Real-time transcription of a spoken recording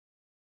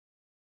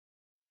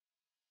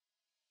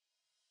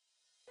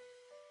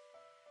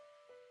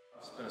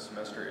Spent a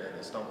semester in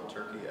Istanbul,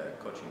 Turkey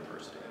at Koç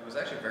University. It was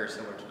actually very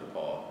similar to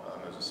DePauw.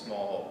 It was a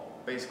small,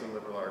 basically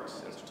liberal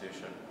arts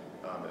institution.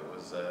 It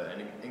was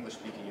an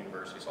English-speaking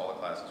university, so all the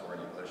classes were in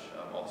English.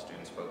 All the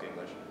students spoke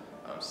English.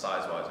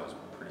 Size-wise, it was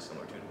pretty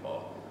similar to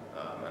DePauw.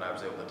 And I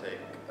was able to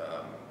take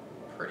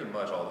pretty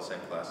much all the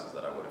same classes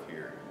that I would have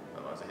here.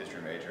 I was a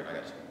history major, and I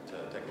got to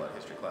take a lot of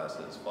history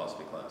classes,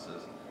 philosophy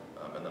classes,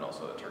 and then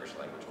also a Turkish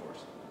language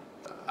course.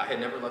 I had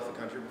never left the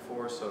country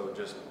before, so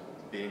just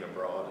being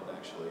abroad and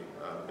actually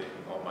being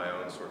on my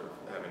own, sort of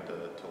having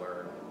to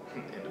learn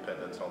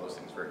independence and all those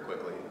things very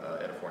quickly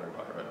in a foreign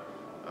environment.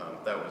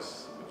 It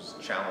was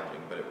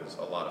challenging, but it was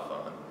a lot of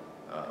fun,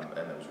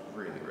 and it was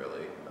really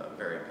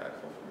very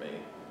impactful for me.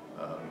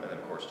 And then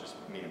of course just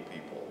meeting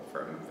people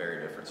from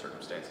very different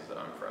circumstances that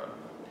I'm from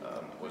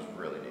was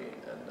really neat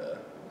and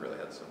really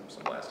had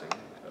some lasting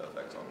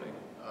effects on me.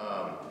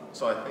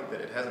 So I think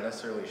that it hasn't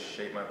necessarily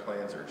shaped my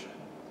plans or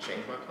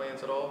changed my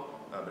plans at all,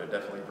 but it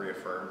definitely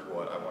reaffirmed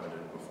what I wanted to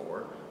do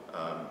before.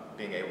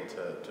 Being able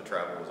to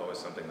travel was always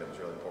something that was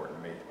really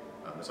important to me.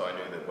 So I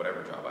knew that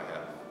whatever job I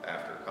have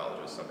after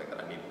college was something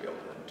that I needed to be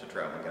able to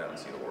travel and get out and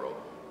see the world.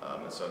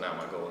 And so now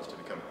my goal is to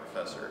become a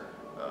professor,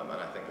 and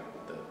I think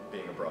that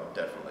being abroad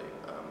definitely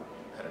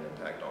had an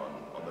impact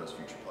on those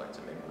future plans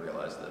and made me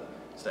realize that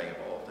staying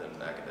involved in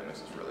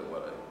academics is really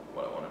what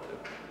I want to do.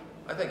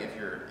 I think if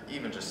you're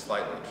even just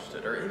slightly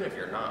interested, or even if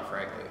you're not,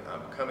 frankly,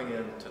 coming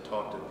in to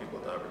talk to the people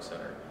at the Hubbard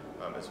Center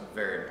is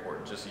very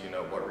important, just so you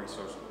know what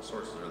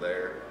resources are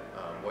there,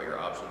 what your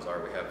options are.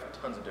 We have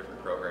tons of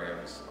different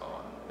programs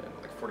in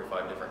like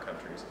 45 different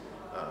countries,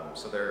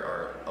 so there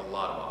are a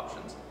lot of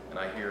options. And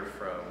I hear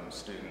from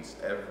students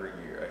every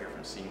year, I hear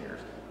from seniors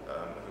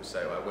who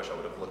say, well, I wish I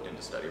would have looked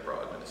into study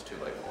abroad, but it's too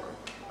late for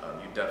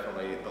them. You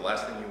definitely, the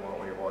last thing you want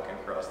when you're walking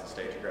across the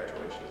stage of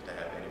graduation is to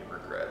have any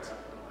regrets.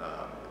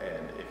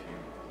 And if you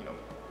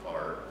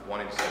are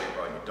wanting to study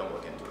abroad and you don't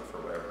look into it for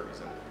whatever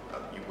reason,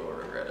 you will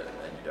regret it,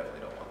 and you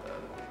definitely don't want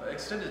that.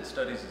 Extended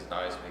studies is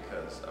nice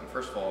because,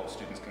 first of all,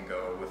 students can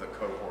go with a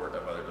cohort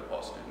of other DePauw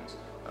students,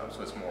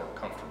 so it's more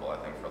comfortable, I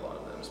think, for a lot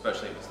of them,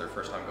 especially if it's their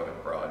first time going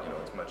abroad.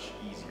 It's much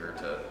easier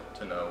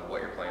to know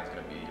what your plan's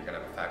going to be. You're going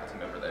to have a faculty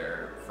member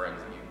there,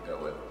 friends that you can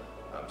go with,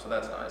 so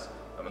that's nice.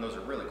 And those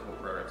are really cool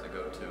programs that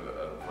go to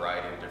a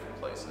variety of different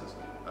places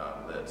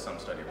that some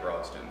study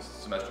abroad students,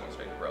 semester-long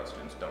study abroad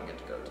students, don't get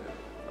to go to.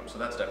 So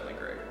that's definitely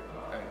great.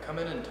 And come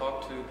in and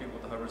talk to people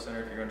at the Hubbard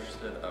Center if you're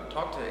interested.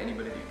 Talk to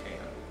anybody that you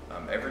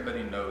can.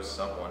 Everybody knows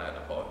someone at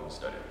DePauw who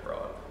studied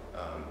abroad.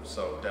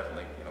 So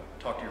definitely,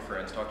 talk to your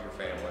friends, talk to your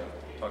family,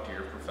 talk to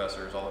your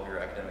professors, all of your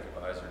academic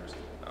advisors,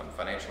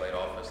 financial aid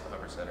office, the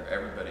Hubbard Center.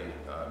 Everybody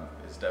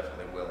is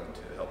definitely willing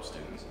to help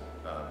students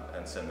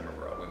and send them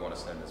abroad. We want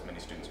to send as many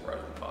students abroad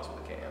as we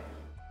possibly can.